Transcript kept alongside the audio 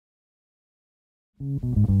I've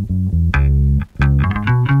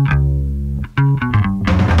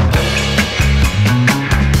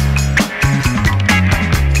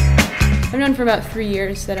known for about 3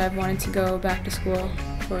 years that I've wanted to go back to school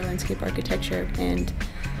for landscape architecture, and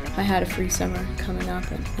I had a free summer coming up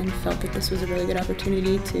and felt that this was a really good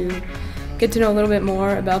opportunity to get to know a little bit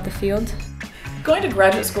more about the field. Going to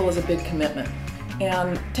graduate school is a big commitment,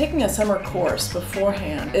 and taking a summer course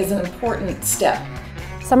beforehand is an important step.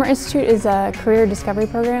 Summer Institute is a career discovery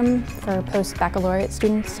program for post-baccalaureate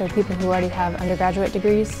students, so people who already have undergraduate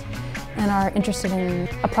degrees and are interested in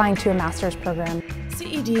applying to a master's program.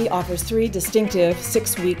 CED offers 3 distinctive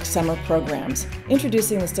 6-week summer programs,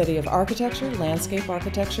 introducing the study of architecture, landscape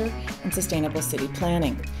architecture, and sustainable city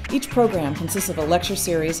planning. Each program consists of a lecture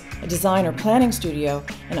series, a design or planning studio,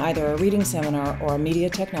 and either a reading seminar or a media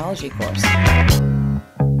technology course.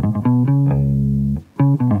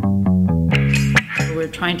 We're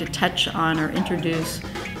trying to touch on or introduce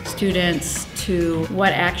students to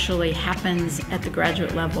what actually happens at the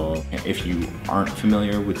graduate level. If you aren't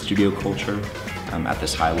familiar with studio culture at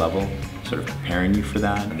this high level, sort of preparing you for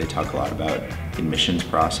that. They talk a lot about admissions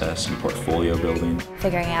process and portfolio building.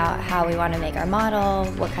 Figuring out how we want to make our model,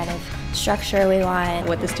 what kind of structure we want.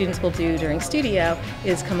 What the students will do during studio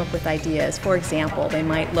is come up with ideas. For example, they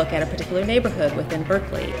might look at a particular neighborhood within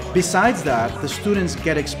Berkeley. Besides that, the students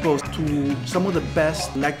get exposed to some of the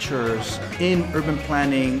best lecturers in urban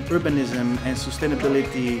planning, urbanism, and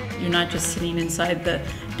sustainability. You're not just sitting inside the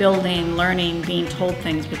building, learning, being told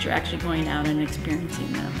things, but you're actually going out and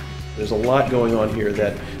experiencing them. There's a lot going on here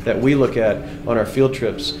that we look at on our field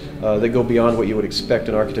trips that go beyond what you would expect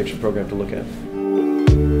an architecture program to look at.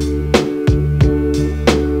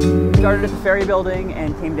 Started at the ferry building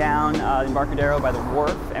and came down in Embarcadero by the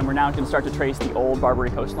wharf, and we're now going to start to trace the old Barbary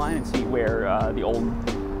coastline and see where the old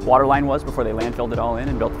water line was before they landfilled it all in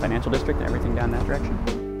and built the financial district and everything down that direction.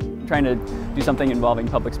 I'm trying to do something involving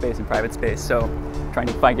public space and private space, so trying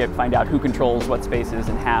to find out who controls what spaces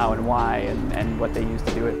and how and why and what they use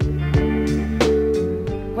to do it.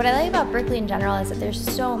 What I like about Berkeley in general is that there's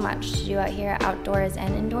so much to do out here, outdoors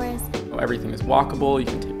and indoors. Everything is walkable, you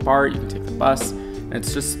can take BART, you can take the bus, and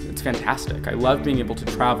it's fantastic. I love being able to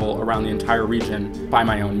travel around the entire region by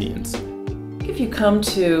my own means. If you come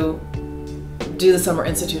to do the Summer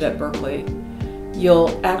Institute at Berkeley,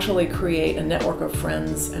 you'll actually create a network of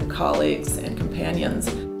friends and colleagues and companions.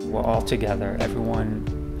 We're all together, everyone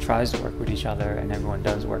tries to work with each other, and everyone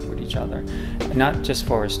does work with each other. Not just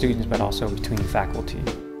for students, but also between faculty.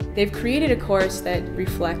 They've created a course that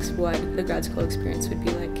reflects what the grad school experience would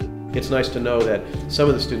be like. It's nice to know that some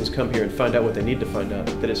of the students come here and find out what they need to find out,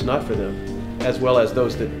 that it's not for them, as well as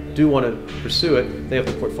those that do want to pursue it, they have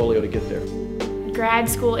the portfolio to get there. Grad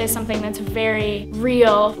school is something that's very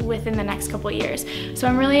real within the next couple of years. So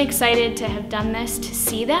I'm really excited to have done this, to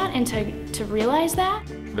see that and to realize that.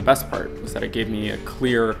 The best part was that it gave me a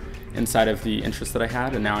clear insight of the interest that I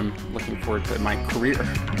had, and now I'm looking forward to my career.